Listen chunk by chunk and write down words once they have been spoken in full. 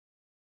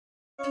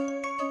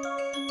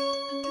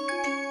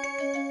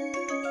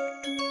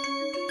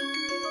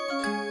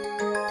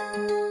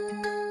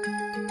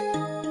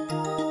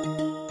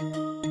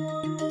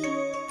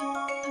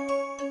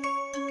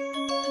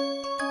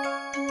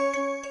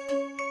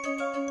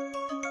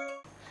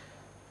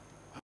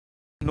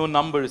No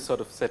number is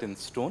sort of set in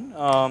stone,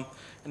 and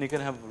you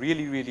can have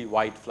really, really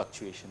wide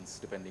fluctuations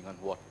depending on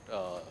what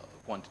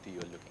quantity you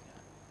are looking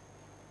at.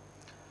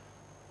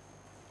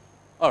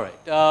 All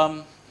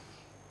right.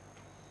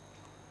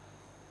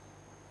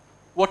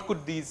 What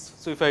could these,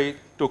 so if I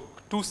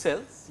took two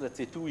cells, let us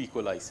say two E.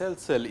 coli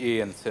cells, cell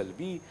A and cell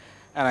B,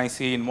 and I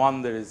say in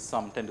one there is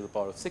some 10 to the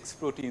power of 6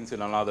 proteins,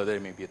 in another there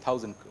may be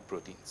 1,000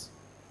 proteins.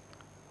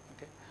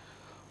 Okay.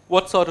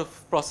 What sort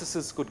of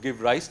processes could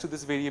give rise to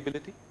this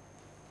variability?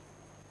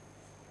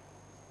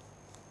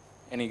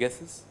 Any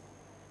guesses?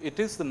 It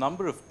is the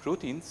number of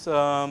proteins.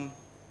 I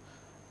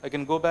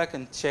can go back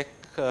and check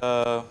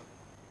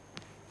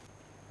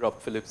Rob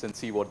Phillips and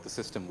see what the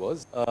system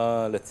was.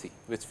 Let's see,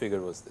 which figure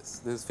was this?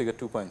 This is figure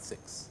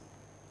 2.6.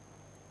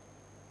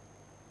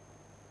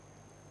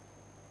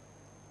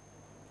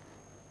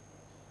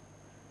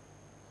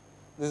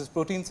 This is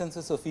protein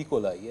census of E.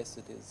 coli. Yes,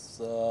 it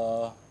is.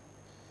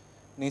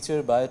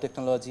 Nature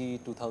Biotechnology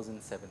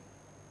 2007.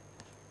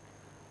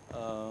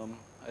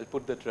 I'll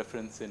put that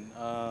reference in.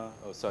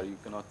 Oh, sorry, you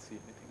cannot see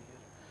anything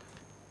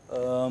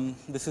here.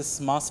 This is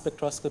mass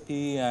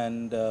spectroscopy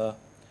and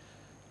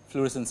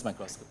fluorescence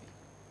microscopy.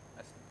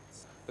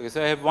 Okay,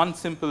 so I have one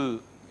simple.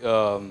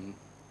 The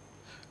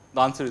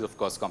answer is of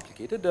course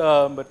complicated,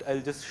 but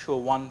I'll just show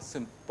one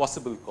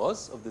possible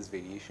cause of this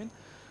variation,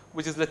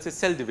 which is, let's say,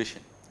 cell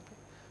division. Okay.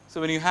 So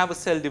when you have a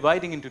cell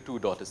dividing into two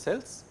daughter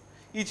cells,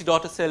 each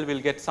daughter cell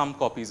will get some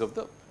copies of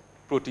the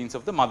proteins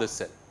of the mother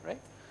cell, right?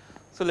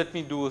 So let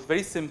me do a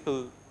very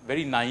simple,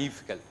 very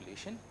naive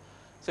calculation.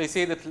 So I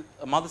say that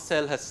a mother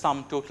cell has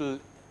some total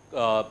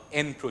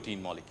n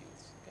protein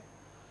molecules, okay?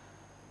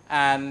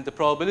 And the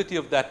probability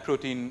of that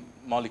protein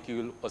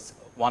molecule, or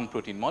one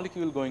protein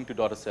molecule going to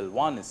daughter cell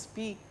 1 is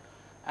P,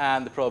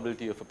 and the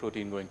probability of a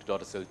protein going to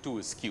daughter cell 2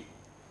 is Q.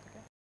 Okay?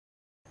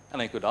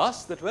 And I could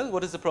ask that, well,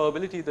 what is the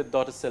probability that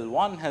daughter cell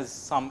 1 has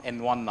some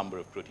n1 number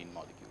of protein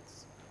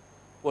molecules?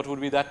 What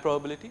would be that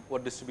probability?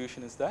 What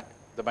distribution is that?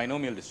 The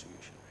binomial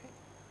distribution.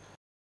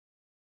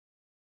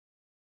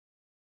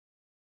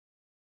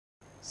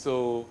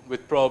 So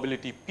with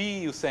probability P,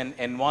 you send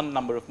n1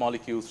 number of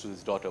molecules to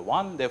this daughter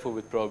 1. Therefore,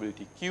 with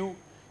probability Q,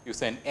 you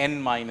send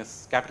n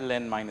minus capital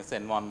N minus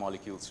n1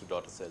 molecules to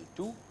daughter cell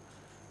 2.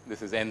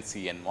 This is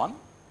NC n1.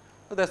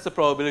 So that's the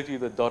probability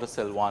that daughter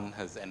cell 1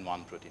 has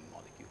n1 protein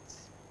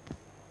molecules.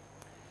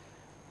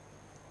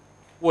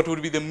 What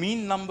would be the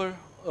mean number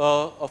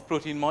of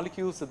protein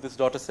molecules that this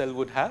daughter cell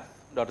would have?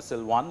 Daughter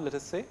cell 1, let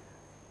us say,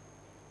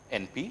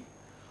 NP.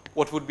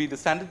 What would be the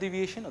standard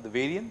deviation or the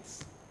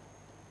variance?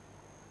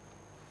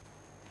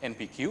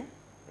 NPQ,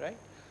 right?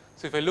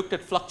 So if I looked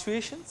at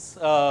fluctuations,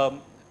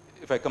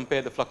 if I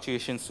compare the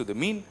fluctuations to the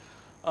mean,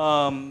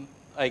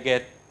 I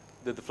get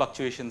that the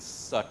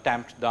fluctuations are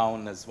tamped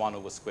down as 1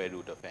 over square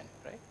root of n,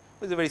 right?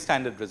 Which is a very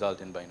standard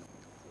result in binomial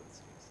Fourier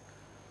series.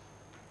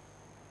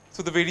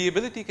 So the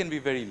variability can be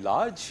very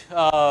large,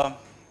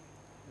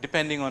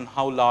 depending on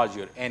how large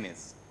your n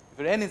is. If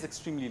your n is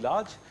extremely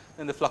large,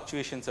 then the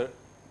fluctuations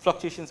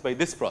by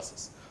this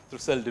process through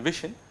cell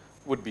division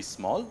would be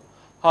small.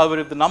 However,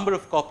 if the number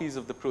of copies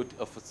of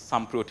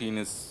some protein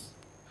is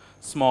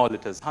small,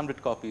 it has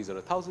 100 copies or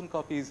 1,000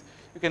 copies,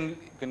 you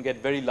can get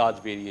very large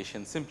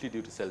variation simply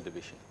due to cell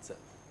division itself.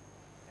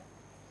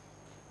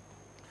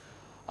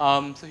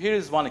 Okay. So here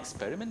is one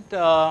experiment.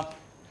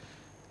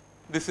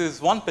 This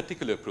is one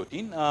particular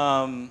protein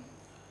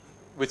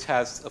which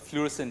has a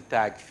fluorescent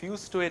tag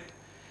fused to it,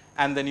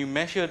 and then you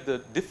measure the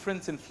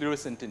difference in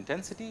fluorescent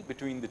intensity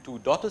between the two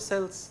daughter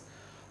cells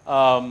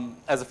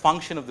as a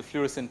function of the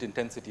fluorescent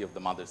intensity of the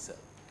mother cell.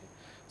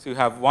 So you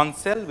have one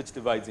cell which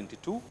divides into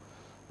two.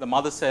 The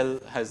mother cell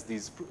has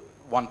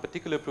one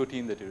particular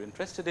protein that you're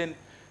interested in,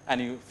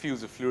 and you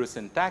fuse a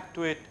fluorescent tag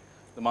to it.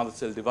 The mother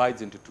cell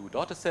divides into two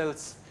daughter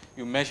cells.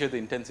 You measure the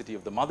intensity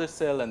of the mother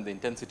cell and the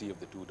intensity of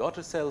the two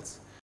daughter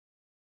cells,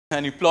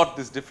 and you plot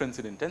this difference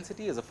in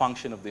intensity as a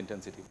function of the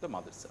intensity of the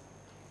mother cell.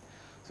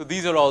 So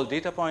these are all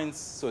data points,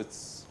 so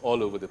it's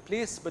all over the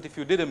place. But if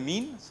you did a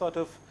mean, sort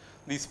of,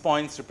 these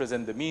points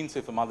represent the mean. So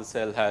if a mother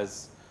cell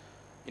has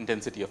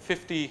intensity of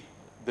 50,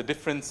 the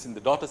difference in the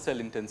daughter cell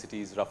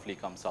intensities roughly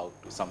comes out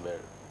to somewhere,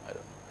 I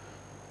don't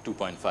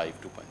know, 2.5, 2.6,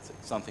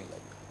 something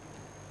like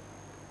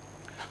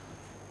that.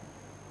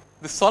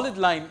 The solid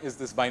line is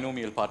this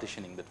binomial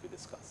partitioning that we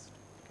discussed.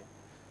 Okay.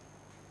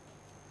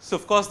 So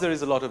of course, there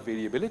is a lot of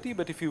variability,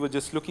 but if you were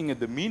just looking at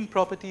the mean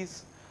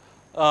properties,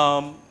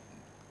 the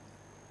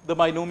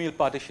binomial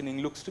partitioning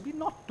looks to be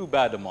not too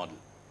bad a model.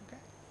 Okay.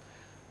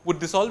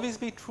 Would this always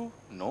be true?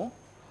 No.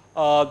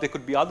 There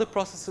could be other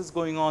processes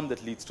going on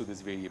that leads to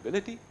this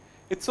variability.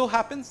 It so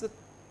happens that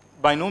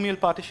binomial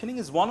partitioning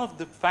is one of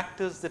the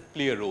factors that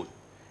play a role.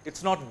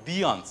 It's not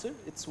the answer,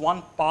 it's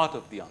one part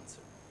of the answer.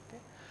 Okay.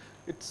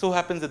 It so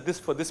happens that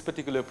for this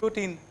particular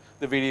protein,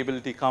 The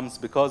variability comes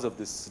because of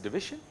this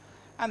division,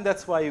 and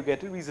that's why you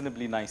get a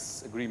reasonably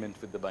nice agreement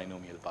with the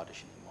binomial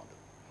partitioning model.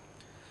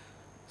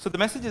 So the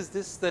message is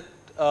this, that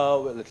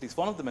well, at least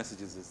one of the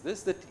messages is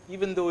this, that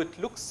even though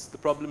the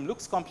problem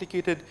looks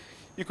complicated,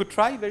 you could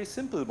try very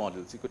simple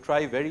models. You could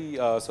try very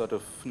sort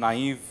of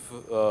naive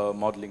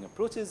modeling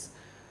approaches.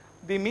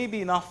 They may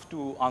be enough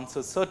to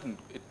answer certain,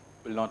 it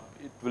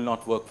will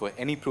not work for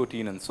any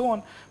protein and so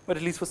on, but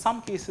at least for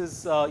some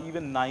cases,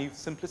 even naive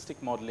simplistic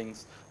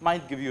modelings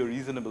might give you a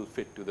reasonable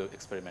fit to the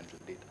experimental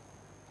data.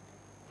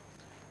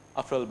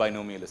 After all,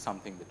 binomial is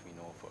something that we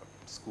know for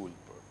school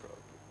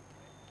probably.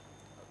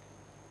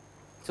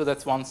 Okay. So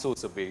that's one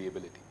source of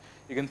variability.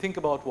 You can think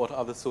about what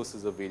other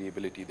sources of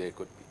variability there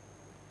could be.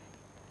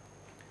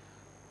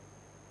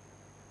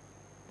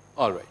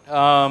 All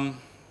right.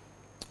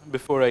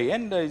 Before I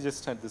end, I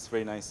just had this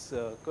very nice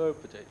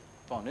curve which I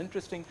found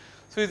interesting.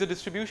 So here's a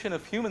distribution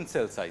of human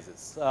cell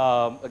sizes,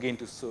 again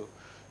to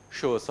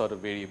show a sort of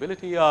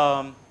variability.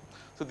 So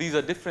these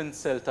are different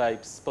cell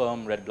types: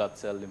 sperm, red blood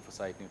cell,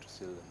 lymphocyte,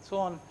 neutrophil, and so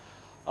on.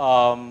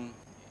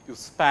 You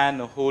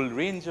span a whole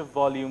range of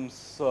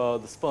volumes.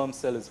 The sperm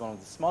cell is one of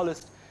the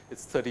smallest.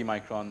 It's 30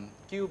 micron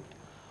cubed.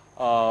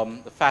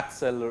 The fat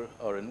cell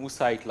or an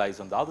oocyte lies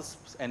on the other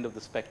end of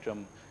the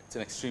spectrum. It's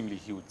an extremely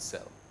huge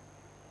cell.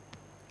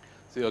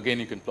 So again,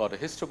 you can plot a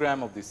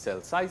histogram of these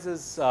cell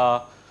sizes.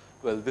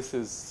 Well, this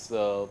is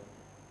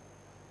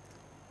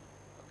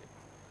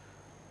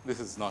this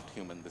is not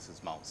human. This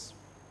is mouse.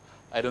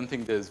 I don't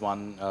think there's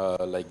one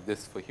like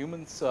this for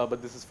humans,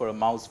 but this is for a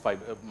mouse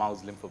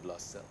lymphoblast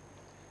cell.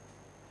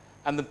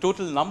 And the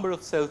total number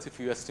of cells, if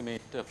you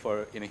estimate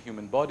for in a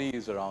human body,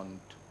 is around,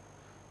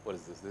 what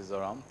is this? This is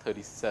around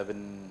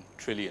 37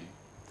 trillion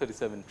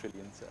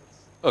cells.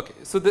 Okay,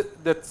 so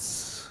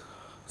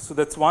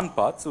that's one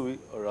part. So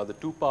or rather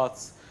two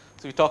parts.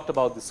 So we talked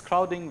about this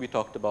crowding. We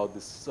talked about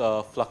this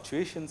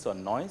fluctuations or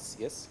noise.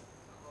 Yes.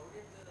 How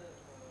did cell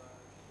distribution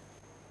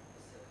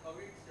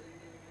of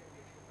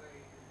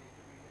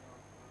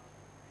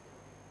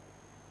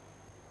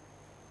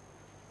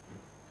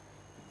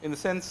In the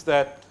sense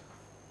that,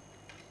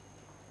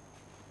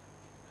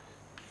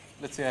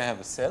 let's say I have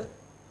a cell,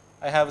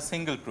 I have a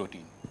single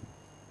protein.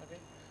 Okay.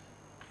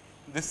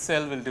 This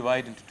cell will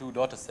divide into two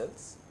daughter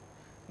cells.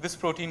 This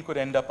protein could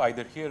end up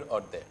either here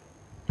or there,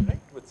 right,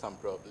 with some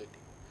probability.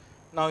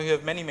 Now you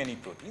have many, many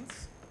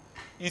proteins.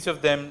 Each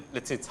of them,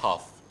 let's say it's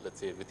half, let's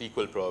say with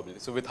equal probability.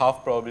 So with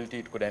half probability,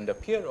 it could end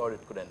up here or it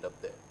could end up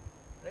there,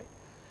 right?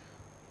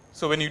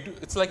 So when you do,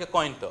 it's like a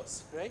coin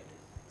toss, right?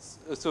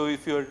 So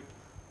if you're,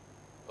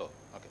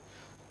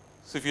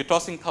 so if you're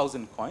tossing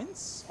 1,000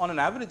 coins, on an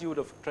average, you would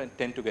have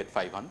tend to get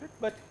 500,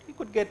 but you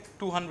could get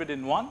 200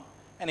 in one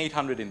and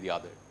 800 in the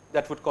other.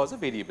 That would cause a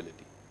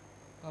variability.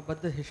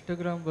 But the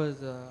histogram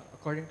was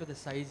according to the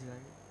size,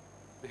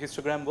 right? The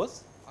histogram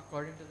was?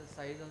 According to the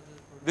size of the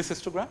protein. This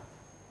histogram?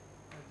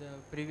 The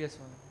previous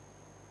one.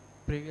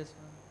 Previous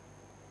one.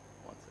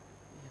 One second.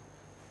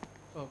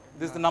 Yeah. Okay.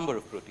 This is the number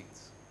of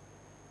proteins.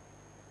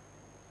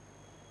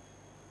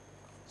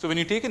 So when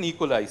you take an E.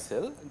 coli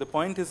cell, the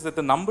point is that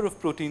the number of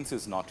proteins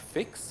is not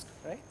fixed,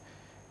 right?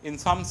 In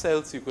some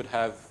cells, you could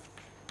have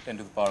 10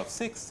 to the power of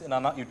 6. In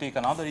you take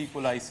another E.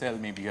 coli cell,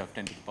 maybe you have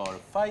 10 to the power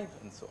of 5,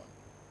 and so on.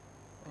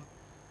 Okay.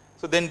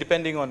 So then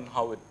depending on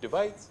how it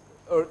divides,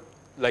 or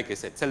like I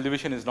said, cell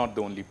division is not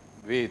the only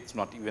way. It's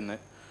not even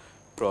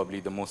probably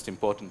the most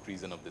important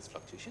reason of this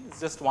fluctuation. It's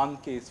just one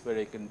case where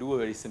I can do a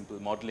very simple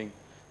modeling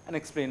and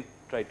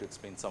try to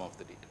explain some of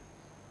the data.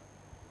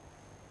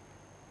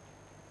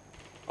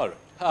 All right.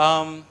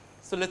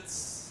 So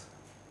let's,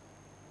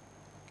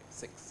 okay,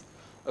 6.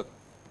 Okay.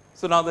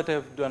 So now that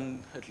I've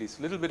done at least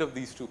a little bit of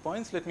these 2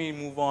 points, let me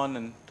move on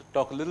and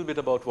talk a little bit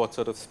about what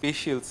sort of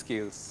spatial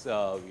scales we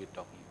are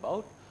talking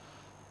about.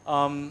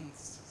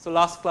 So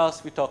last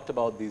class, we talked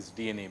about these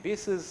DNA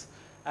bases,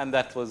 and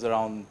that was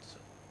around,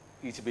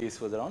 each base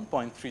was around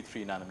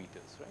 0.33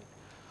 nanometers,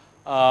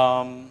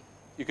 right?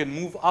 You can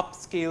move up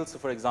scale. So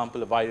for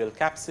example, a viral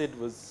capsid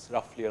was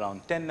roughly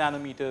around 10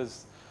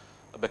 nanometers.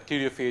 A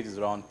bacteriophage is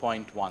around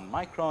 0.1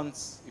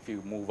 microns. If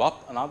you move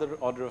up another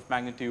order of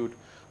magnitude,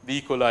 the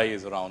E. coli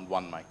is around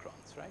 1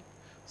 microns, right?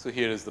 So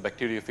here is the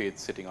bacteriophage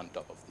sitting on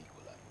top of the E.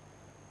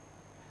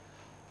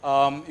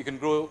 coli. You can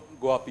go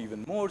up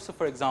even more. So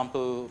for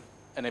example,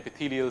 an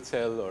epithelial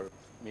cell or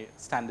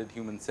standard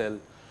human cell,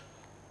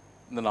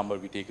 the number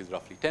we take is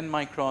roughly 10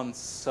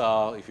 microns.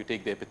 If you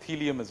take the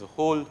epithelium as a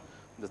whole,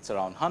 that's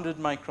around 100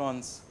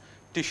 microns.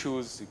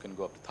 Tissues, you can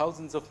go up to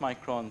thousands of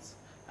microns.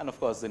 And of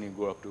course, then you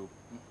go up to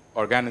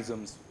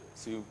organisms,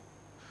 so you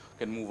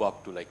can move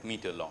up to like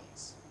meter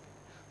longs.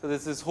 So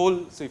there's this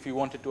whole, so if you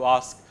wanted to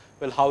ask,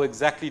 well, how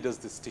exactly does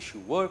this tissue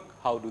work?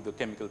 How do the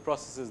chemical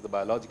processes, the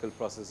biological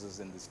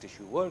processes in this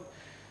tissue work?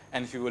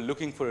 And if you were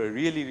looking for a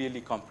really, really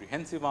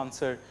comprehensive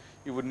answer,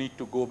 you would need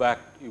to go back,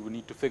 you would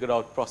need to figure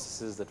out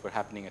processes that were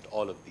happening at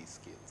all of these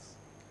scales.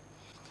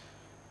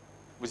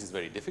 which is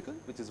very difficult,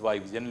 which is why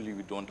generally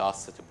we don't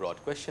ask such a broad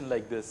question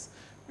like this.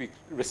 We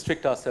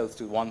restrict ourselves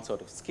to one sort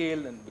of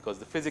scale, and because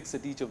the physics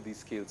at each of these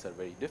scales are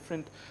very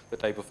different, the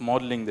type of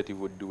modeling that you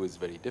would do is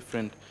very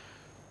different.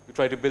 You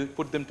try to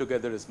put them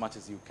together as much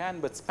as you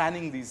can, but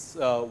spanning these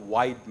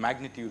wide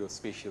magnitude of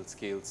spatial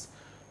scales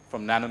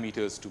from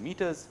nanometers to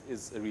meters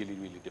is a really,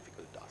 really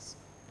difficult task.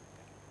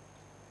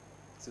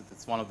 So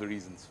that's one of the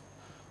reasons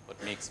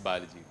what makes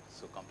biology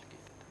so complicated.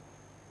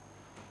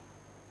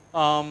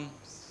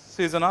 So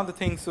here's another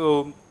thing.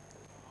 So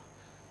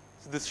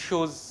this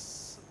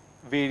shows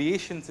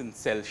variations in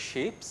cell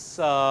shapes.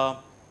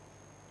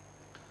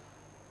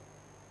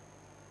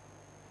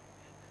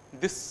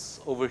 This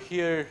over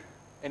here,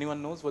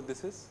 anyone knows what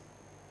this is?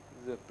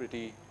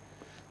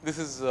 This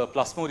is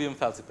Plasmodium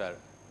falciparum.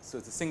 So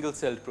it's a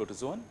single-celled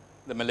protozoan,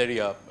 the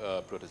malaria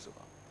protozoa.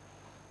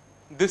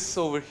 This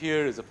over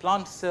here is a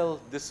plant cell,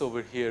 this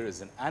over here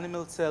is an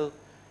animal cell,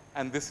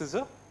 and this is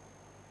a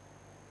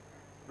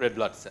red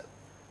blood cell.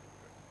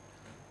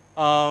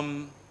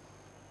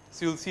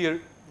 So you'll see a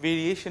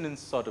variation in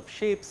sort of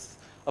shapes.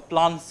 A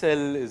plant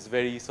cell is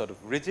very sort of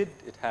rigid,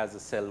 it has a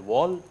cell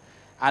wall.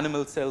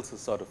 Animal cells are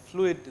sort of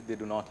fluid, they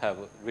do not have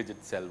a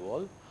rigid cell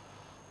wall.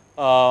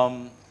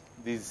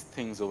 These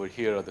things over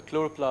here are the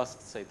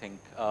chloroplasts, I think.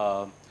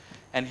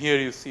 And here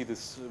you see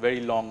this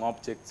very long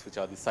objects, which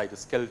are the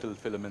cytoskeletal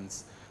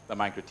filaments, the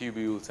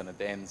microtubules, and at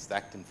the ends, the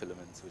actin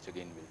filaments, which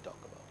again we'll talk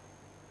about.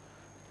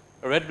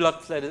 A red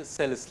blood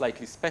cell is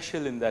slightly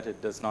special in that it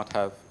does not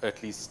have,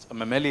 at least a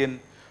mammalian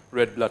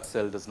red blood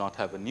cell does not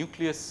have a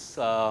nucleus,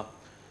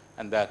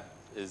 and that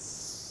is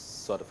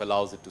sort of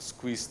allows it to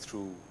squeeze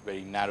through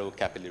very narrow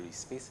capillary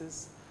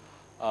spaces.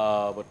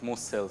 But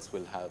most cells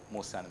will have,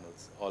 most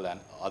animals, all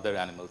other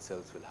animal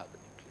cells will have a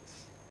nucleus.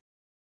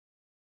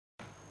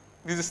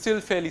 These are still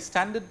fairly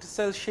standard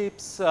cell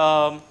shapes,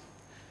 and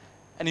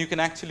you can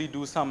actually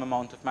do some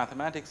amount of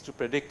mathematics to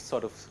predict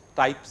sort of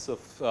types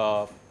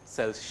of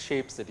cell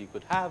shapes that you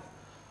could have.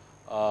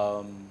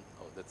 Oh,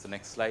 that's the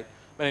next slide.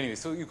 But anyway,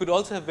 so you could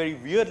also have very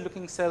weird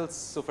looking cells.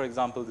 So for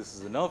example, this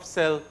is a nerve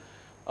cell.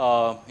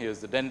 Here's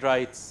the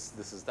dendrites.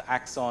 This is the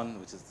axon,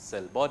 which is the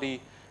cell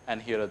body.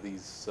 And here are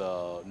these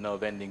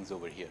nerve endings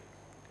over here.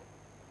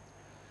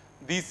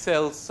 These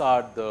cells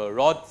are the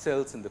rod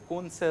cells and the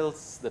cone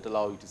cells that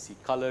allow you to see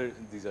color.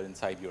 These are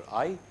inside your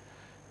eye,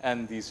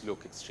 and these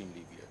look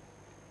extremely weird.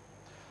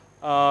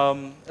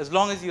 As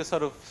long as you're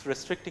sort of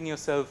restricting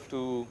yourself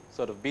to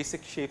sort of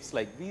basic shapes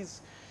like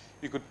these,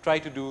 you could try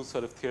to do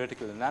sort of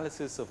theoretical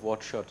analysis of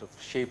what sort of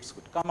shapes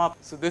would come up.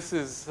 So this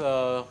is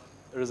a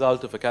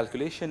result of a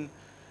calculation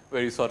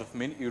where you sort of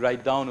you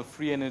write down a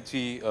free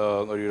energy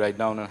or you write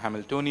down a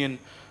Hamiltonian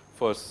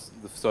for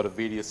the sort of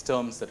various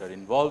terms that are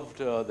involved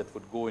that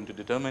would go into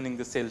determining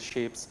the cell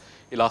shapes,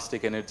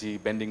 elastic energy,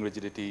 bending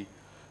rigidity,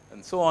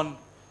 and so on.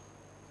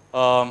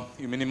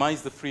 You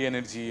minimize the free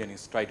energy and you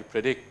try to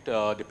predict,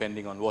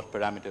 depending on what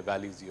parameter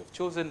values you have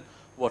chosen,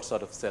 what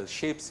sort of cell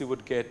shapes you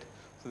would get.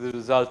 So the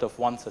result of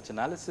one such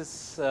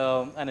analysis,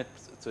 and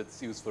so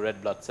it's used for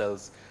red blood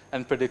cells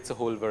and predicts a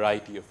whole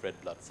variety of red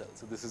blood cells.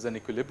 So this is an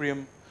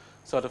equilibrium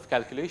sort of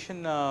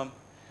calculation,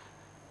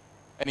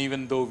 and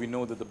even though we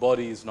know that the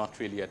body is not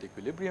really at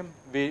equilibrium,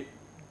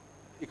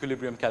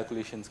 equilibrium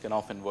calculations can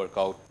often work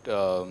out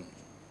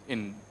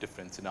in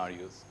different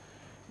scenarios,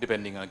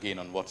 depending again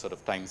on what sort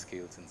of time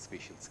scales and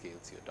spatial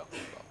scales you're talking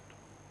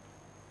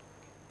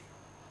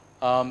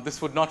about.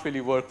 This would not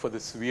really work for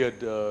this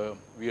weird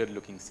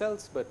looking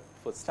cells, but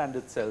for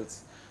standard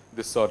cells,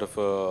 this sort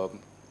of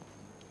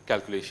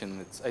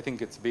calculation, I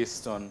think it's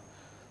based on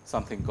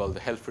something called the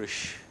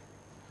Helfrich.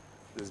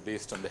 This is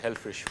based on the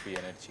Helfrich free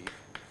energy.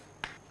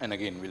 And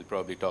again, we'll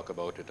probably talk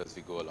about it as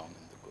we go along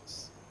in the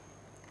course.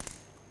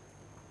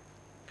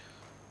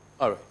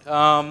 All right.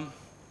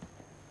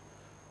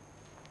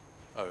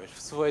 All right.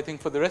 So I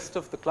think for the rest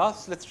of the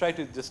class, let's try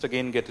to just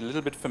again get a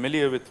little bit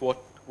familiar with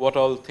what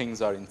all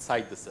things are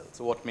inside the cell.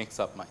 So what makes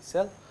up my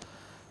cell?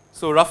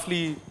 So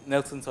roughly,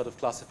 Nelson sort of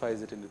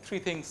classifies it into three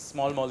things: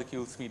 small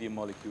molecules, medium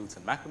molecules,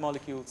 and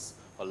macromolecules,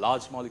 or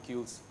large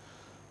molecules.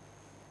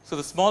 So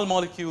the small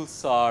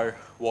molecules are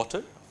water,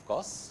 of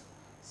course,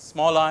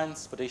 small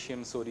ions,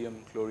 potassium,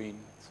 sodium, chlorine, and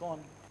so on.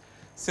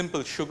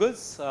 Simple sugars.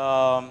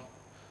 So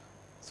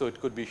it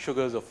could be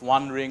sugars of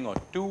one ring or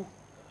two.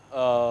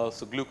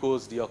 So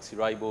glucose,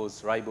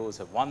 deoxyribose, ribose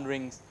have one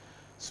rings.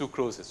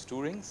 Sucrose has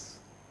two rings.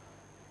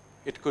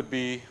 It could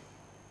be,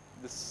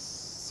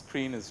 this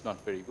screen is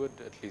not very good.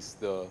 At least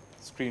the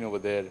screen over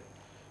there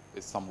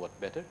is somewhat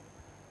better.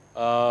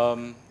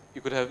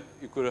 You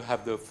could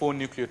have the 4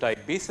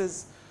 nucleotide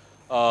bases.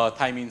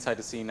 Thymine,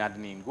 cytosine,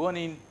 adenine,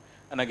 guanine,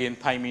 and again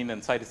thymine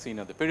and cytosine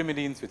are the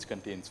pyrimidines, which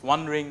contains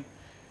one ring.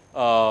 The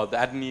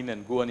adenine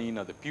and guanine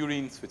are the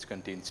purines, which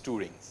contains 2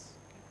 rings.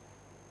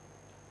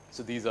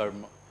 So these are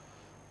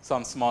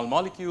some small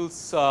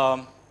molecules.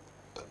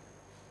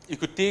 You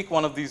could take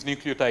one of these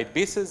nucleotide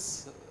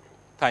bases,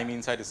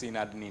 thymine, cytosine,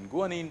 adenine,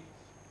 guanine,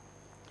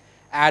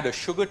 add a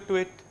sugar to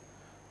it,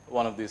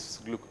 one of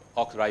these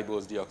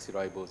ribose,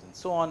 deoxyribose, and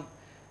so on,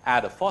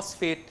 add a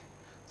phosphate.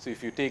 So,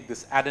 if you take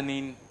this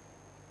adenine,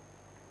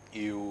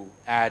 you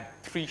add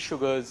 3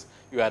 sugars,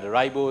 you add a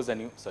ribose and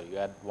you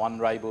add 1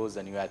 ribose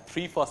and you add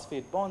 3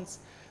 phosphate bonds,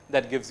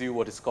 that gives you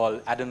what is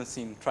called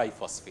adenosine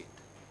triphosphate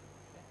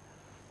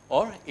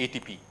or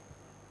ATP.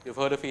 You've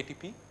heard of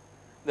ATP?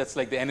 That's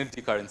like the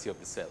energy currency of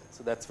the cell.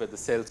 So, that's where the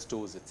cell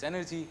stores its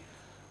energy.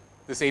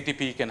 This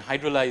ATP can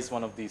hydrolyze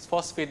one of these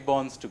phosphate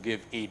bonds to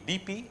give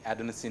ADP,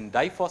 adenosine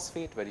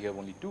diphosphate, where you have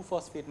only 2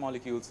 phosphate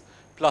molecules,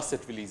 plus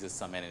it releases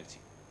some energy.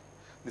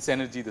 This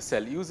energy the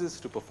cell uses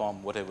to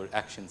perform whatever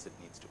actions it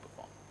needs to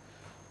perform.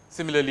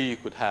 Similarly, you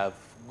could have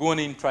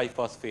guanine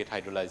triphosphate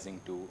hydrolyzing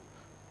to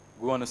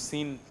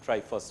guanosine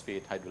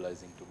triphosphate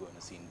hydrolyzing to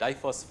guanosine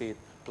diphosphate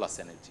plus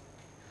energy.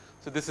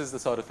 So, this is the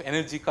sort of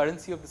energy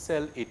currency of the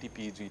cell,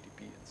 ATP,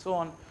 GTP and so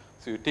on.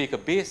 So, you take a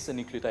base, a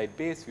nucleotide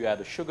base, you add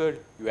a sugar,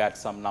 you add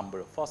some number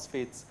of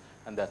phosphates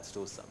and that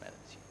stores some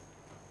energy.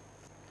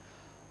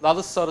 The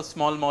other sort of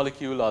small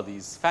molecule are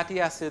these fatty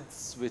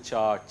acids, which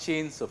are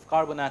chains of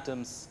carbon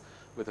atoms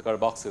with a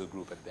carboxyl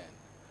group at the end.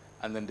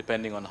 And then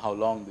depending on how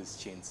long these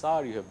chains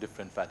are, you have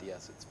different fatty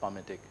acids,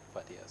 palmitic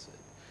fatty acid,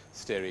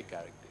 stearic,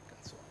 arictic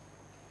and so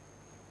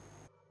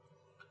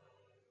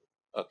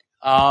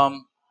on.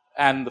 Okay.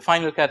 And the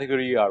final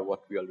category are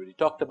what we already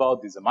talked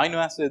about, these amino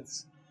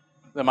acids.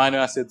 The amino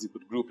acids you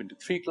could group into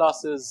 3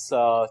 classes,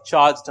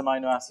 charged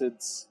amino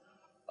acids,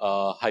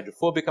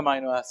 hydrophobic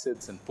amino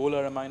acids and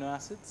polar amino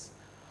acids.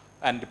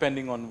 And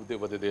depending on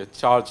whether they are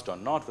charged or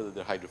not, whether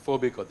they are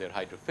hydrophobic or they are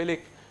hydrophilic,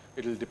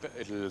 it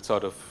will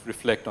sort of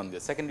reflect on their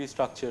secondary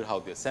structure, how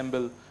they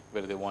assemble,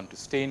 whether they want to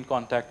stay in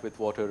contact with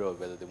water or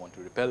whether they want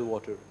to repel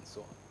water and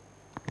so on.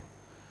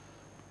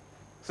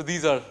 So,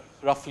 these are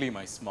roughly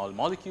my small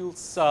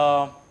molecules.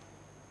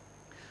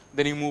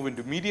 Then you move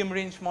into medium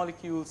range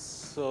molecules.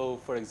 So,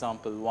 for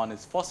example, one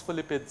is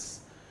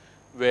phospholipids,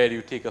 where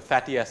you take a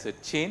fatty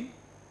acid chain,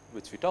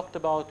 which we talked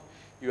about,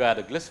 you add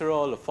a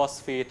glycerol, a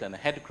phosphate and a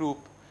head group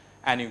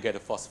and you get a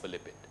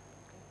phospholipid.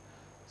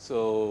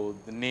 So,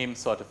 the name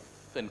sort of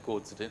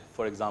encodes it.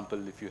 For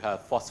example, if you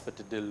have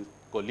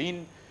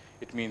phosphatidylcholine,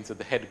 it means that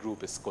the head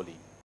group is choline.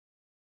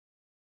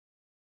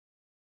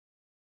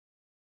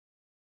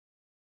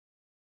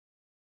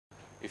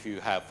 If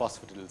you have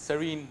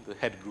phosphatidylserine, the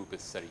head group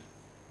is serine.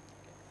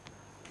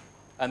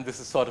 And this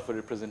is sort of a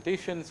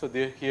representation. So,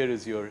 here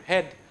is your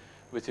head,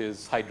 which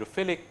is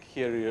hydrophilic.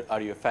 Here are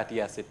your fatty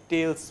acid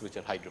tails, which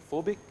are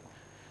hydrophobic.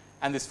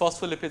 And these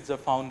phospholipids are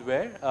found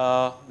where?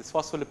 These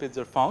phospholipids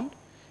are found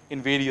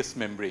in various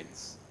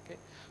membranes. Okay.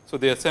 So,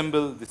 they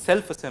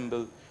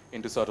self-assemble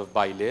into sort of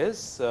bilayers.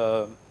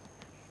 So,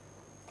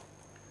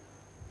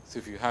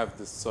 if you have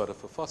this sort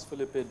of a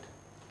phospholipid,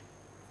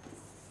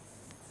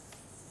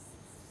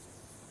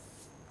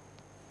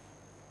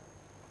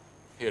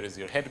 here is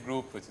your head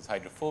group, which is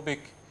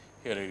hydrophobic.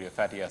 Here are your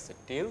fatty acid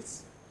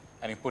tails,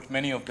 and you put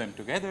many of them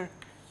together.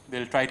 They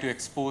will try to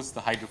expose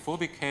the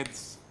hydrophobic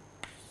heads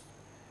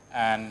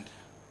and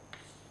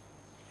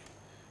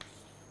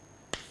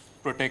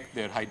protect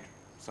their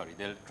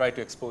they'll try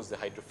to expose the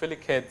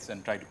hydrophilic heads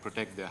and try to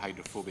protect their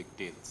hydrophobic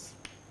tails.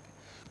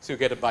 So, you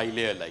get a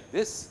bilayer like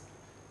this.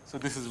 So,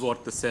 this is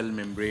what the cell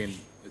membrane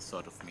is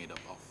sort of made up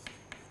of.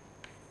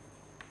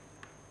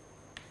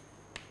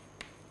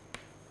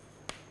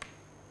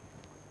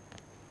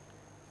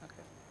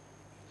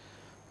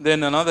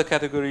 Then another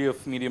category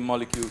of medium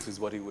molecules is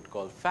what you would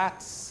call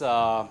fats.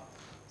 So,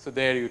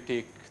 there you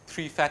take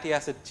 3 fatty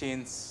acid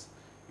chains,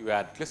 you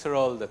add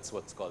glycerol, that is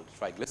what is called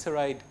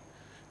triglyceride.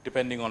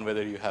 Depending on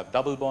whether you have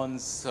double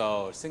bonds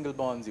or single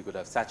bonds, you could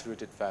have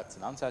saturated fats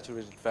and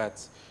unsaturated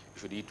fats.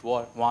 You should eat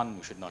one,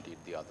 you should not eat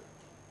the other.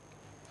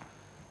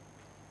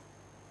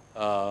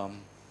 All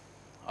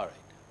right,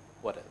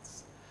 what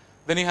else?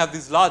 Then you have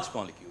these large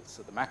molecules,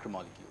 so the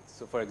macromolecules.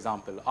 So, for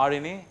example,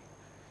 RNA,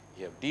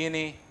 you have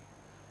DNA,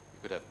 you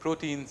could have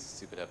proteins,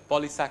 you could have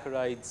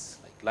polysaccharides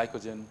like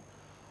glycogen,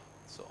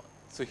 so on.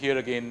 So, here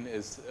again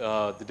is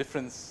the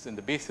difference in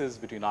the bases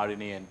between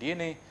RNA and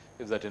DNA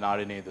is that in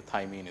RNA the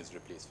thymine is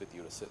replaced with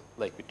uracil,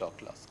 like we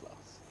talked last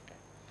class. Okay.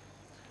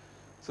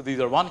 So, these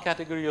are one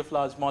category of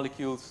large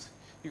molecules.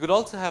 You could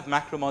also have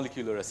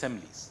macromolecular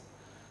assemblies.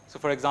 So,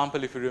 for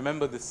example, if you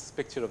remember this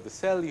picture of the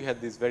cell, you had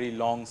these very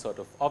long sort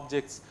of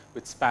objects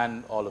which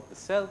span all of the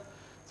cell.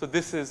 So,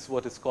 this is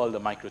what is called a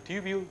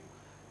microtubule,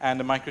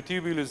 and a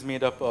microtubule is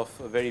made up of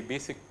a very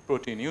basic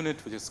protein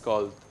unit which is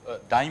called a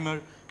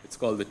dimer. It is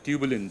called the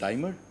tubulin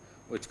dimer,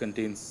 which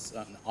contains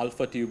an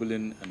alpha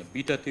tubulin and a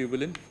beta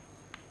tubulin.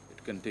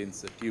 It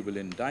contains a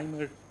tubulin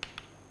dimer.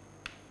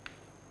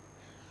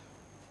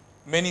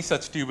 Many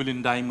such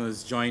tubulin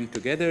dimers join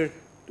together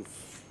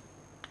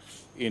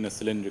in a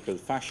cylindrical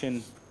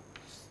fashion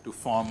to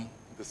form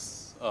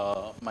this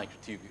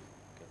microtubule.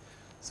 Okay.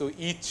 So,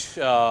 each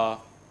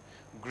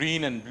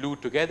green and blue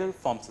together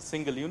forms a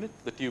single unit,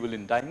 the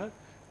tubulin dimer,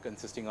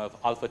 consisting of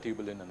alpha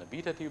tubulin and a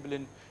beta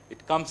tubulin.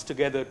 It comes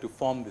together to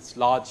form this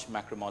large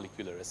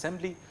macromolecular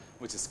assembly,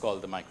 which is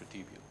called the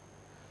microtubule.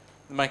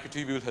 The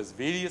microtubule has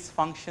various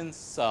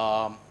functions.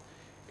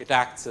 It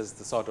acts as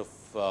the sort of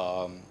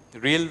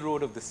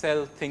railroad of the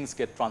cell, things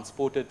get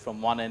transported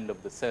from one end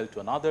of the cell to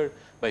another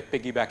by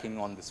piggybacking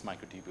on this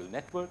microtubule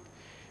network.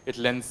 It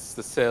lends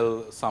the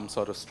cell some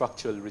sort of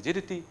structural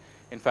rigidity.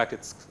 In fact,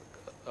 it's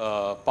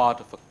part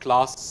of a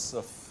class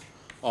of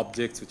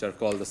objects which are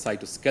called the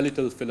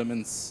cytoskeletal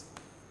filaments.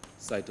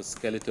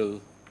 Cytoskeletal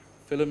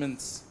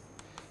filaments,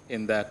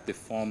 in that they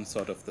form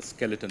sort of the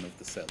skeleton of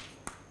the cell.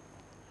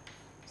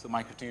 So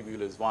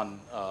microtubule is one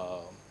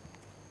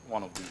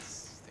of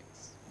these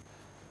things.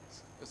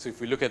 So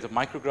if we look at the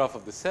micrograph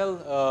of the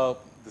cell,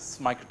 this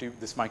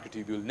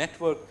microtubule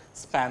network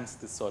spans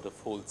this sort of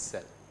whole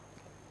cell.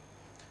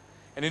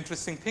 An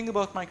interesting thing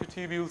about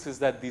microtubules is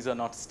that these are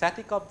not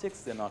static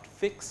objects, they're not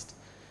fixed.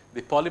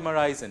 They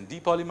polymerize and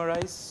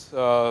depolymerize.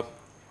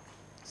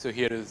 So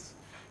here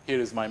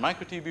is my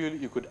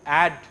microtubule. You could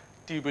add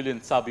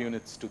tubulin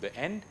subunits to the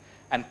end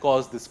and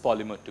cause this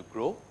polymer to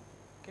grow,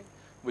 okay,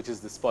 which is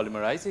this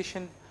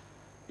polymerization.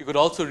 You could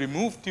also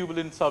remove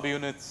tubulin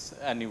subunits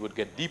and you would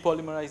get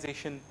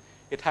depolymerization.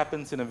 It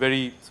happens in a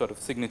very sort of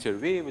signature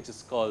way, which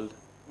is called,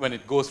 when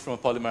it goes from a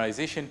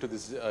polymerization to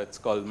this, it's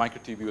called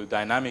microtubule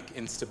dynamic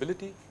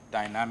instability.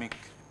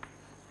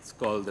 It's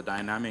called the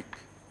dynamic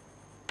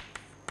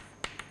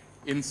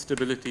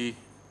instability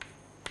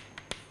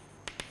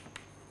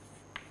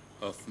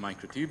of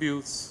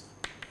microtubules.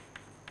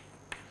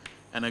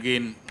 And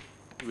again,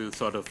 we'll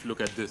sort of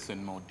look at this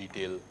in more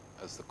detail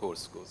as the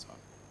course goes on.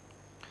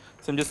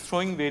 So I'm just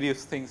throwing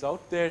various things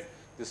out there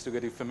just to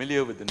get you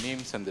familiar with the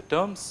names and the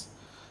terms.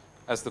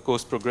 As the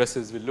course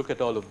progresses, we'll look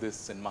at all of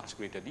this in much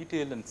greater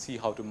detail and see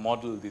how to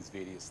model these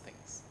various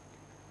things.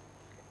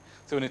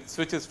 So when it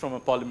switches from a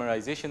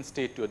polymerization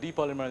state to a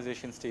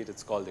depolymerization state,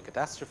 it's called a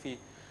catastrophe.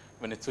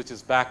 When it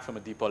switches back from a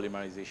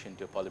depolymerization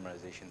to a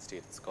polymerization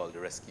state, it's called a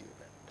rescue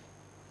event.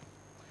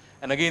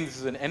 And again, this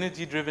is an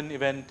energy-driven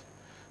event.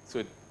 So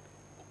it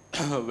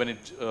when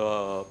it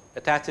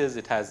attaches,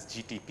 it has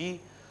GTP.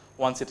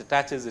 Once it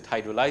attaches, it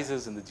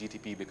hydrolyzes, and the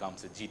GTP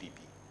becomes a GDP. Okay.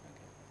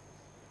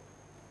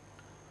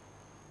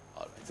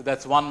 All right. So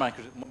that's one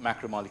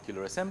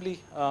macromolecular assembly.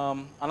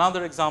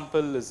 Another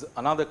example is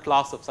another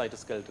class of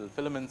cytoskeletal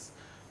filaments,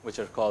 which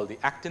are called the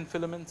actin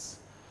filaments.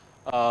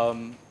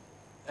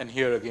 And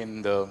here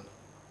again, the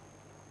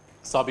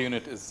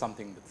subunit is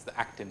something that's the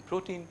actin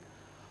protein.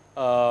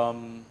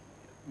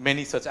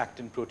 Many such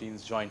actin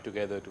proteins join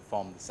together to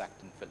form this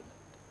actin filament.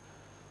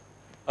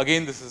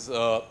 Again, this is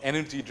an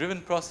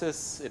energy-driven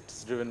process.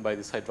 It's driven by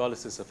this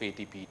hydrolysis of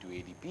ATP to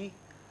ADP.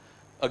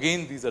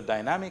 Again, these are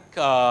dynamic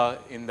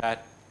in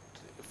that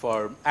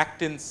for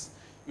actins,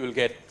 you will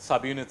get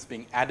subunits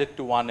being added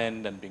to one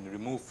end and being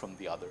removed from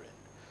the other end.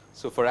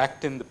 So for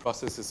actin, the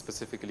process is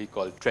specifically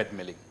called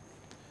treadmilling.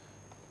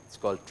 It's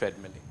called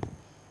treadmilling.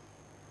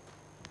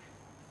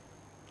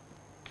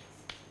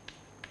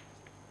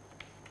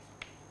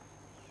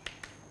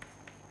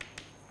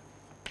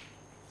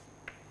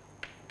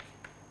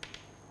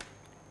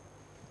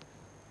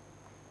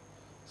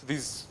 So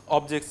these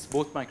objects,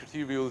 both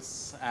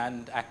microtubules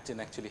and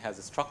actin, actually has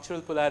a structural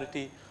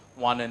polarity.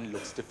 One end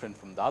looks different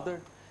from the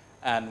other,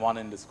 and one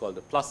end is called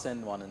a plus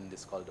end, one end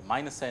is called a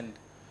minus end.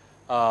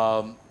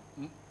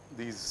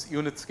 These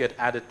units get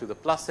added to the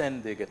plus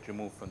end, they get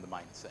removed from the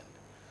minus end.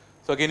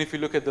 So again, if you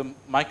look at the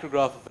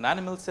micrograph of an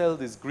animal cell,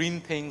 these green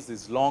things,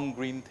 these long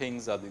green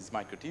things are these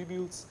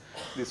microtubules.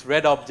 These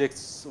red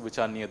objects, which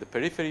are near the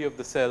periphery of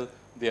the cell,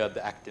 they are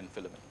the actin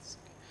filaments.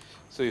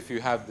 So if you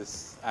have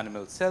this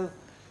animal cell,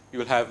 you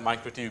will have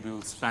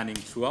microtubules spanning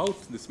throughout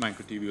this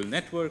microtubule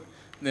network.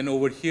 And then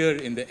over here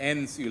in the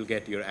ends, you'll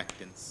get your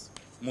actins,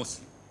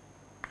 mostly.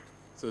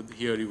 So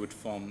here you would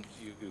form,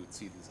 you would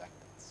see these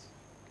actins.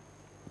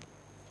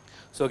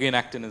 So again,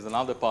 actin is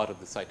another part of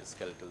the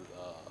cytoskeletal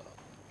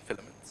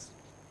filaments.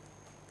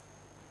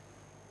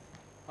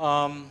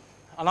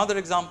 Another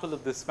example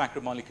of this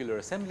macromolecular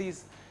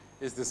assemblies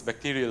is this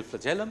bacterial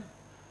flagellum,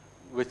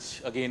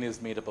 which again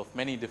is made up of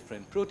many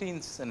different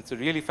proteins. And it's a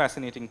really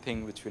fascinating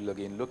thing, which we'll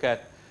again look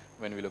at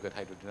when we look at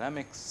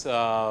hydrodynamics.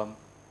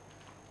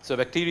 So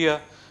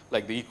bacteria,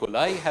 like the E.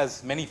 coli,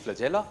 has many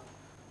flagella.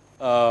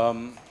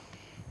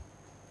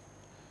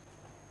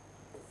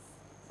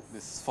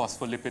 This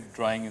phospholipid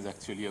drawing is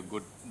actually a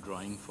good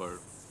drawing for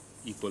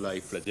E.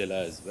 coli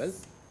flagella as well.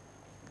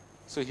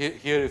 So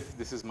here if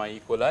this is my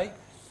E. coli,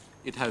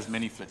 it has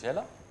many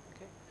flagella.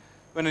 Okay.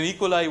 When an E.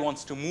 coli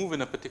wants to move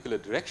in a particular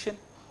direction,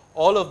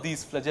 all of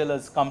these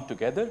flagellas come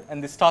together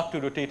and they start to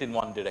rotate in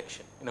one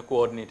direction in a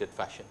coordinated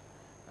fashion.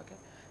 Okay.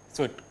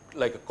 So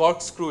like a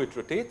corkscrew, it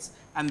rotates,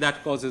 and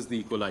that causes the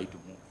E. coli to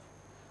move.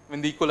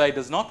 When the E. coli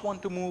does not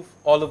want to move,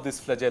 all of these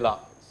flagella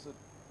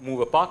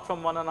move apart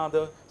from one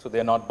another, so they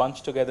are not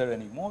bunched together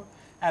anymore,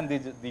 and the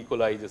E.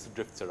 coli just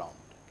drifts around.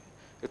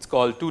 It's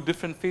called two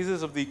different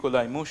phases of the E.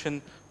 coli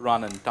motion,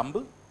 run and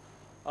tumble.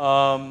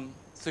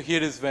 So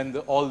here is when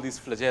all these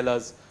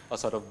flagellas are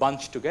sort of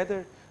bunched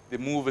together, they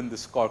move in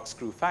this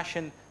corkscrew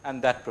fashion,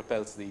 and that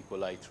propels the E.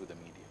 coli through the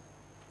medium.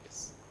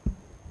 Yes.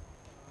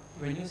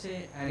 When you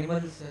say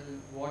animal cell,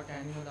 what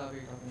animal are we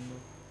talking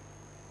about?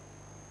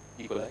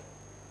 E. coli.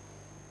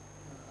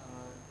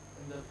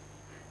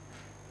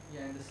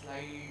 Yeah, in the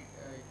slide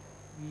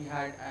we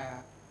had.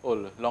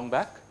 Oh, long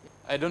back.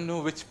 I don't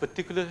know which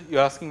particular.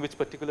 You're asking which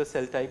particular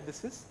cell type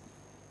this is.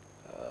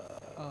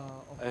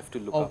 I have to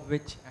look up. Of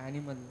which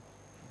animal?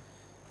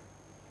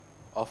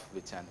 Of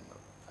which animal?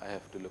 I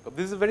have to look up.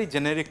 This is a very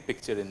generic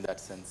picture in that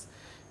sense.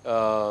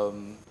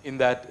 In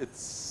that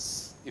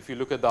it's, if you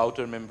look at the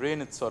outer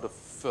membrane, it's sort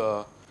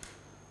of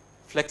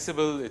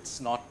flexible.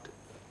 It's not.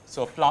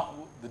 So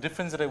the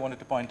difference that I wanted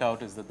to point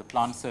out is that the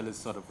plant cell is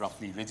sort of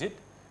roughly rigid.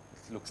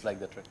 It looks like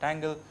that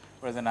rectangle,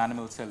 whereas an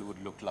animal cell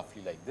would look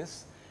roughly like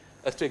this.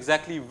 As to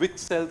exactly which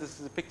cell this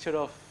is a picture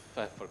of,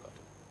 I've forgotten.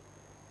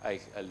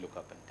 I'll look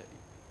up and tell you.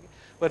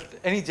 But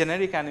any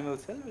generic animal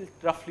cell will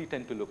roughly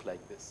tend to look like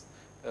this.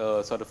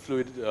 Sort of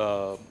fluid,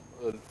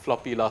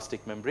 floppy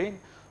elastic membrane,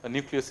 a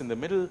nucleus in the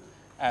middle,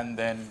 and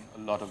then a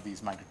lot of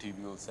these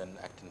microtubules and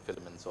actin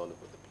filaments all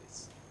over the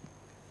place.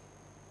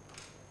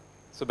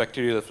 So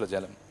bacterial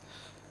flagellum.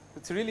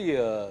 It's really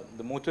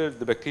the motor,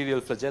 the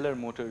bacterial flagellar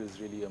motor is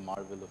really a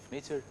marvel of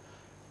nature.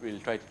 We'll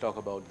try to talk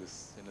about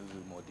this in a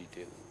little more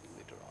detail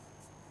later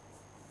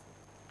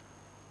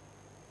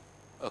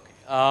on. Okay.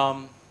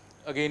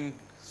 Again,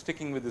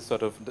 sticking with this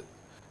sort of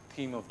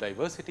theme of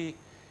diversity,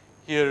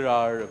 here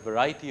are a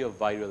variety of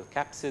viral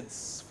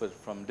capsids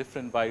from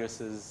different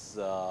viruses.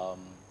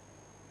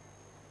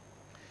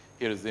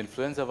 Here is the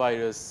influenza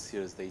virus,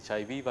 here is the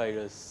HIV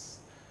virus,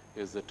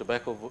 here is the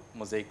tobacco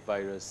mosaic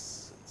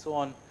virus, and so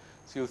on.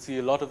 So you'll see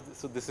a lot of,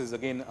 so this is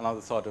again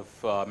another sort of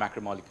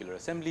macromolecular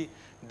assembly.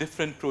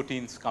 Different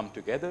proteins come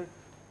together,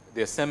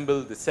 they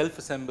assemble, they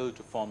self-assemble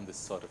to form this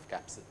sort of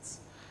capsids.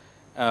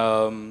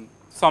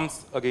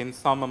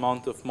 Some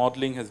amount of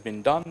modeling has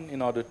been done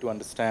in order to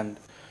understand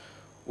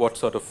what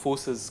sort of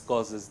forces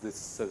causes this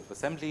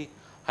self-assembly.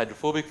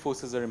 Hydrophobic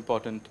forces are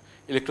important.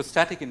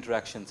 Electrostatic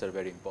interactions are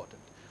very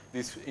important.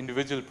 These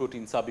individual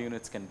protein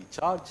subunits can be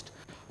charged.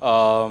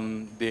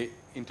 They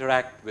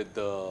interact with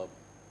the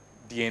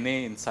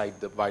DNA inside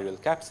the viral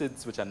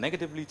capsids, which are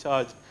negatively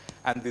charged,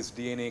 and this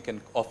DNA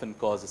can often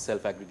cause a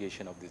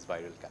self-aggregation of these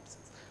viral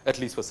capsids, at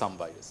least for some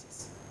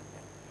viruses.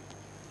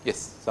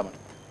 Yes, someone.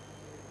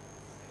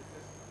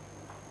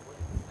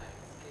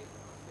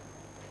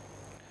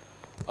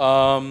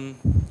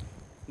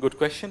 Good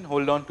question.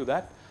 Hold on to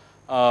that.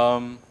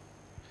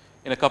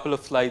 In a couple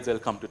of slides, I'll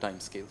come to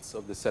timescales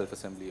of the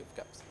self-assembly of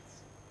capsids.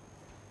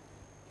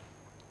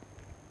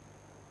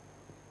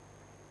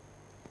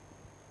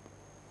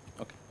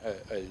 Okay,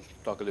 I'll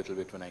talk a little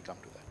bit when I come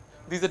to that.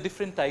 These are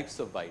different types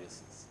of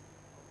viruses.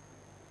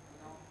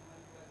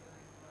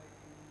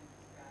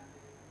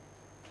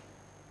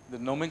 The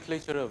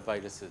nomenclature of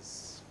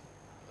viruses.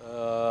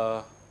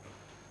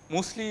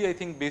 Mostly, I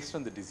think, based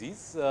on the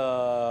disease,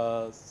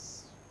 but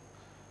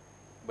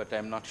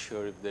I'm not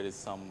sure if there is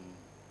some,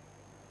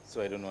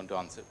 so I don't want to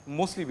answer.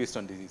 Mostly based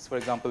on disease. For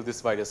example,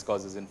 this virus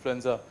causes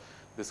influenza,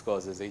 this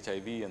causes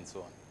HIV, and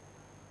so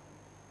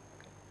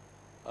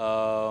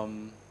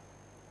on.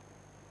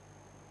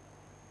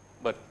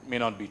 But may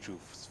not be true.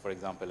 For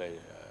example,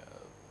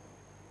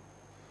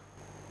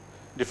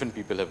 different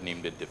people have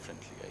named it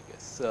differently, I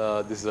guess.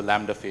 This is a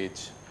lambda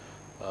phage.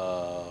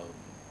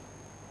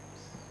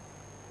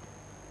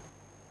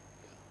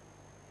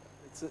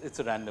 It's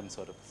a random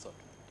sort of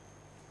assortment.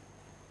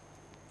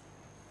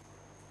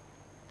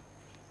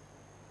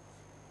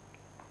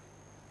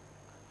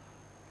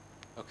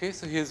 Okay,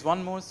 so here's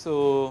one more.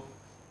 So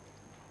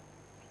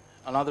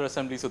another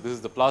assembly. So this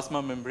is the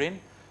plasma membrane.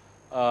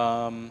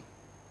 Again,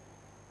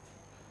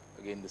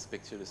 this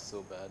picture is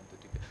so bad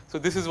that you can. So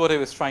this is what I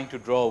was trying to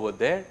draw over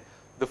there.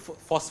 The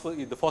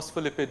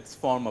phospholipids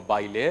form a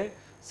bilayer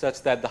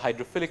such that the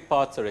hydrophilic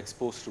parts are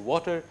exposed to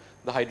water.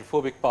 The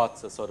hydrophobic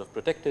parts are sort of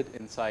protected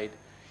inside.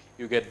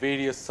 You get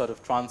various sort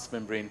of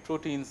transmembrane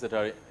proteins that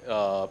are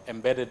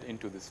embedded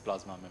into this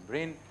plasma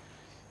membrane.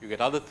 You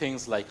get other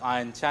things like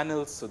ion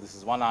channels. So this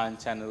is one ion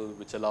channel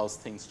which allows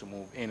things to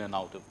move in and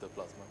out of the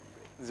plasma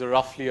membrane. These are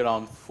roughly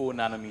around 4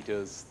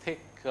 nanometers thick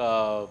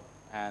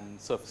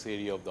and surface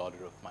area of the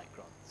order of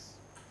microns.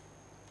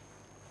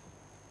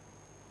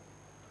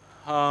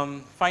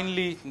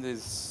 Finally,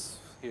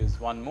 here's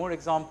one more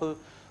example.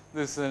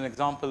 This is an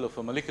example of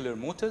a molecular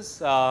motors.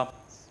 So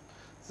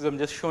I'm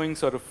just showing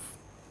sort of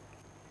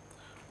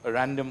a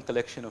random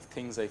collection of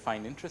things I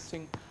find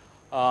interesting.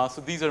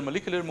 So these are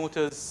molecular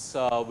motors,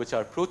 which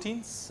are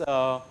proteins,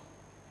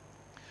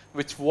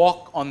 which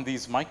walk on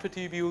these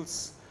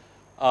microtubules,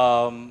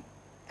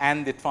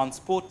 and they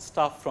transport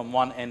stuff from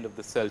one end of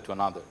the cell to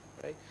another.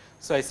 Right?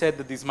 So I said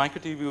that these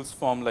microtubules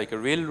form like a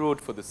railroad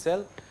for the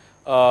cell,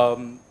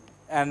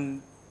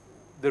 and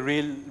the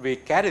railway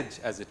carriage,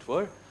 as it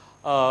were,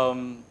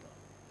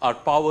 are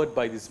powered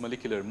by these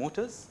molecular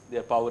motors. They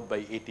are powered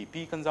by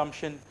ATP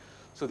consumption.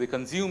 So they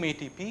consume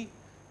ATP.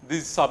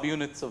 These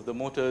subunits of the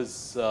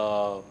motors,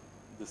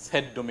 this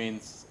head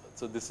domains.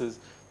 So these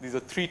are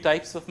 3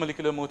 types of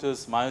molecular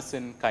motors: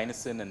 myosin,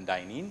 kinesin, and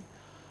dynein.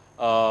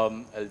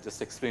 I'll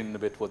just explain in a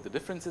bit what the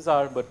differences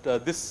are. But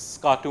this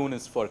cartoon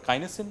is for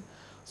kinesin.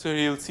 So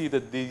you'll see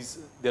that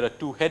there are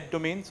 2 head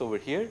domains over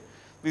here.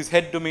 These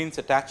head domains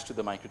attach to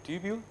the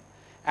microtubule,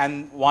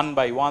 and one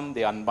by one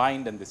they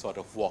unbind and they sort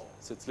of walk.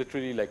 So, it is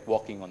literally like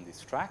walking on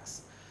these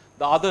tracks.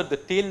 The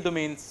tail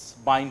domains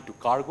bind to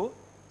cargo.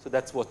 So,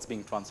 that is what is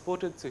being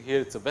transported. So,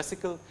 here it is a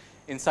vesicle.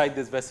 Inside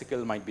this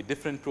vesicle might be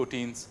different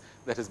proteins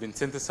that has been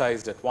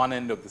synthesized at one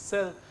end of the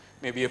cell.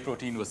 Maybe a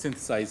protein was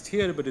synthesized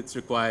here, but it is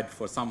required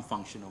for some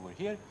function over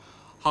here.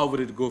 How would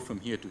it go from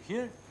here to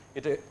here?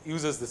 It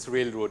uses this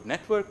railroad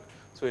network.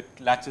 So, it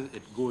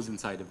goes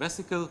inside a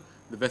vesicle.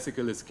 The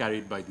vesicle is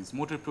carried by these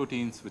motor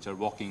proteins, which are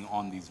walking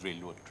on these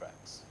railroad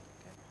tracks.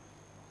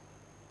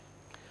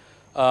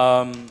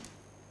 Okay.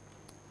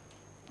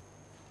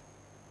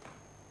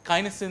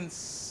 Kinesins,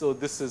 so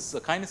this is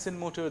a kinesin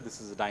motor, this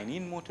is a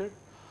dynein motor.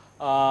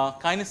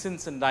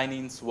 Kinesins and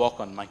dyneins walk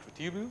on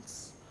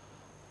microtubules.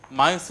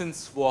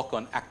 Myosins walk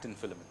on actin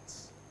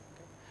filaments.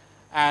 Okay.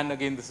 And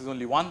again, this is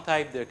only one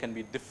type. There can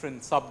be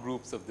different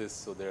subgroups of this.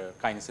 So, there are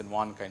kinesin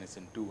 1,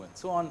 kinesin 2 and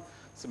so on.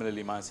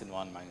 Similarly, myosin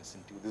 1,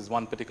 myosin 2. This is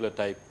one particular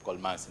type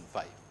called myosin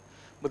 5.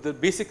 But the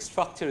basic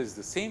structure is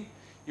the same.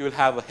 You will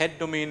have a head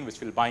domain which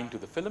will bind to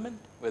the filament,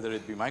 whether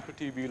it be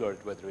microtubule or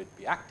whether it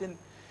be actin.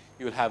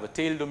 You will have a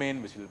tail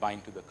domain which will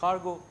bind to the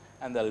cargo,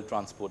 and that will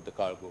transport the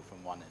cargo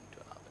from one end to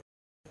another.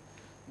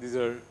 These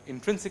are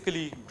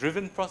intrinsically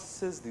driven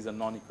processes. These are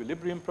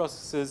non-equilibrium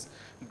processes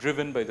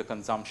driven by the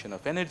consumption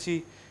of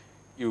energy.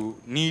 You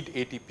need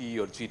ATP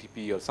or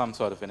GTP or some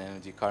sort of an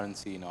energy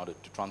currency in order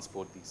to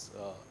transport these,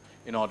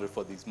 in order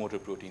for these motor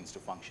proteins to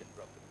function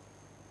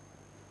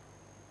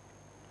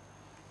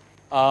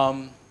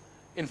properly.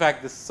 In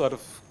fact, this sort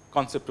of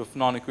concept of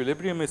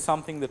non-equilibrium is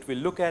something that we'll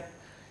look at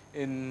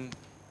in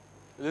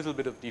a little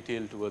bit of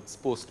detail towards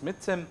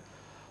post-midsem.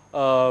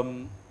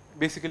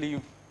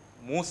 Basically,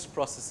 most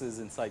processes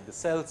inside the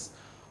cells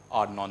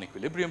are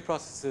non-equilibrium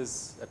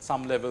processes. At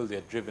some level, they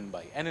are driven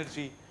by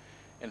energy.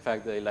 In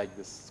fact, I like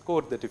this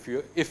quote that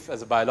if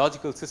as a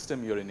biological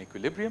system you're in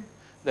equilibrium,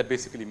 that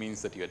basically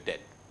means that you're dead.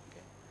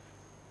 Okay.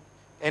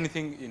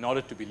 Anything, in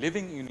order to be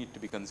living, you need to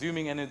be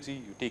consuming energy.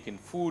 You take in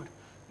food,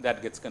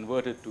 that gets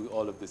converted to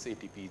all of this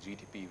ATP,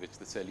 GTP, which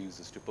the cell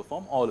uses to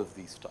perform all of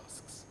these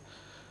tasks.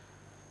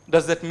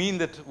 Does that mean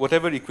that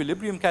whatever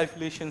equilibrium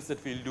calculations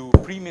that we'll do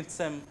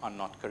pre-midsem are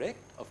not correct?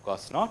 Of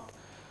course not.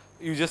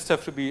 You just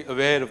have to be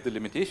aware of the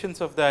limitations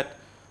of that.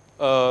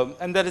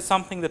 And that is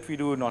something that we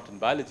do not in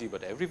biology,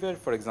 but everywhere.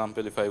 For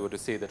example, if I were to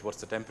say that what's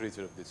the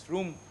temperature of this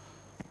room,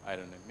 I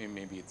don't know,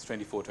 maybe it's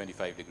 24,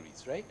 25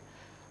 degrees, right?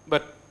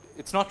 But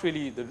it's not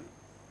really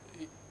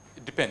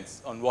it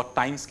depends on what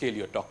time scale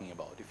you're talking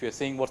about. If you're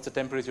saying what's the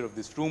temperature of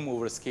this room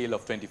over a scale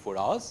of 24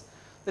 hours,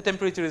 the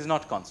temperature is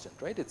not constant,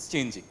 right? It's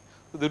changing.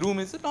 So, the room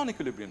is a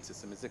non-equilibrium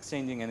system. It's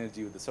exchanging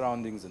energy with the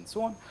surroundings and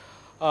so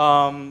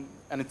on,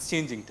 and it's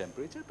changing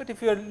temperature. But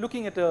if you are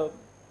looking at a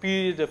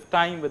period of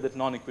time where the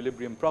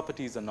non-equilibrium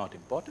properties are not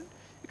important,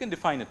 you can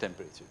define a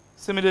temperature.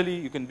 Similarly,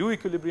 you can do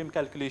equilibrium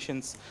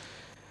calculations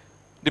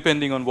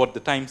depending on what the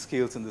time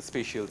scales and the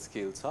spatial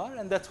scales are,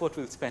 and that's what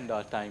we'll spend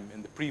our time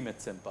in the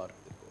pre-midsem part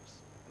of the course.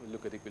 We'll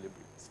look at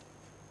equilibrium stuff.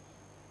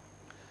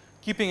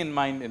 Keeping in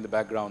mind in the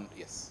background,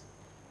 yes.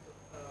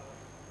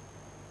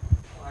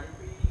 Aren't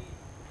we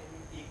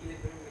in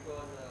equilibrium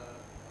because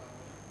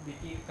we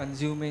keep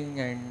consuming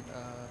and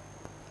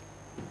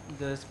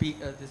the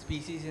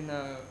species in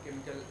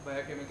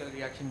biochemical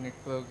reaction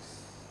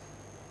networks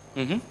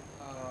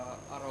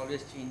are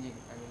always changing.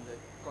 I mean, the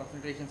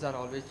concentrations are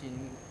always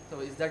changing. So,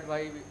 is that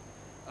why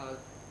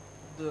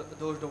those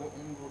don't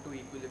go to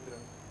equilibrium?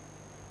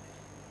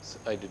 So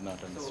I did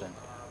not understand.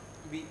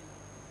 So,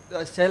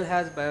 the cell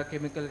has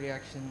biochemical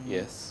reaction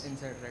yes.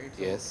 inside, right?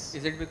 So yes.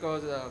 Is it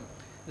because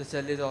the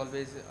cell is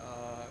always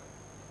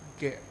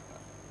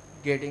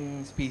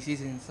getting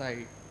species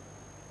inside,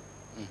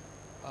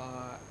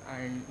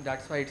 and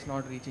that's why it's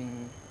not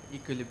reaching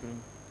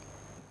equilibrium?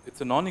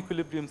 It's a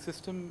non-equilibrium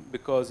system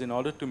because in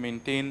order to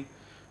maintain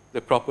the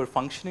proper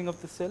functioning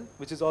of the cell,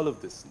 which is all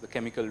of this, the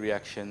chemical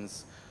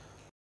reactions,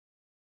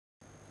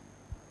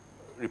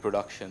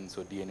 reproduction,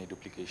 so DNA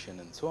duplication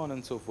and so on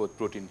and so forth,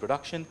 protein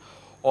production,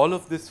 all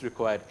of this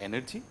required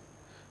energy.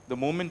 The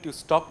moment you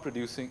stop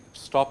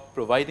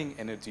providing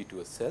energy to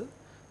a cell,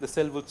 the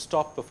cell would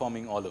stop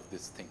performing all of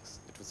these things.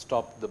 It would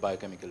stop the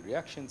biochemical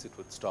reactions, it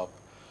would stop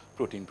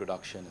protein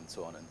production and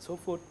so on and so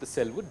forth. The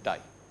cell would die.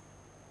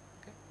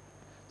 Okay.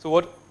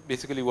 So,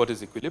 basically what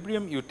is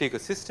equilibrium? You take a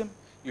system,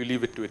 you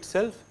leave it to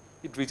itself,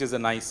 it reaches a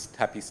nice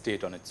happy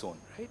state on its own,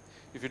 right?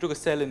 If you took a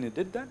cell and you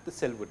did that, the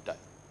cell would die.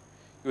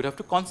 You would have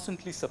to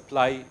constantly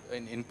supply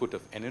an input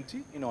of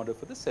energy in order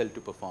for the cell to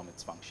perform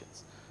its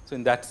functions. So,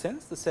 in that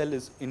sense, the cell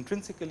is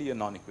intrinsically a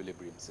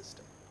non-equilibrium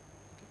system.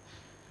 Okay.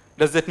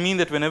 Does that mean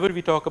that whenever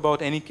we talk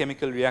about any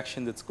chemical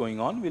reaction that's going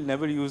on, we'll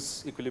never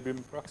use equilibrium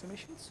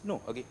approximations?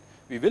 No, again,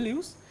 we will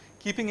use,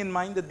 keeping in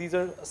mind that these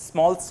are a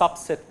small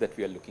subset that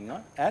we are looking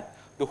at.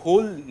 The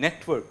whole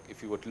network,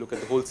 if you were to look at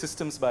the whole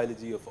systems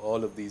biology of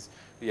all of these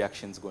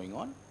reactions going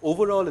on,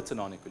 overall it's a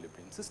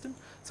non-equilibrium system.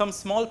 Some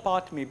small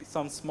part, maybe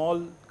some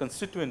small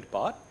constituent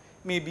part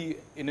may be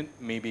in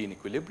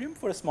equilibrium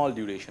for a small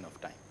duration of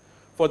time,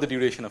 for the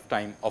duration of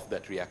time of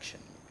that reaction.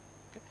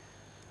 Okay.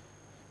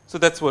 So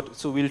that's what,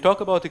 so we'll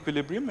talk about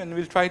equilibrium and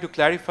we'll try to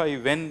clarify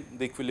when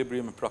the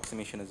equilibrium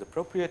approximation is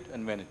appropriate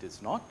and when it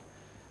is not.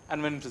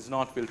 And when it is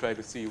not, we'll try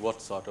to see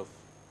what sort of,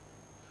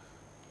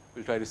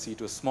 we'll try to see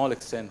to a small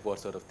extent what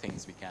sort of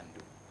things we can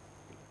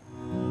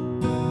do.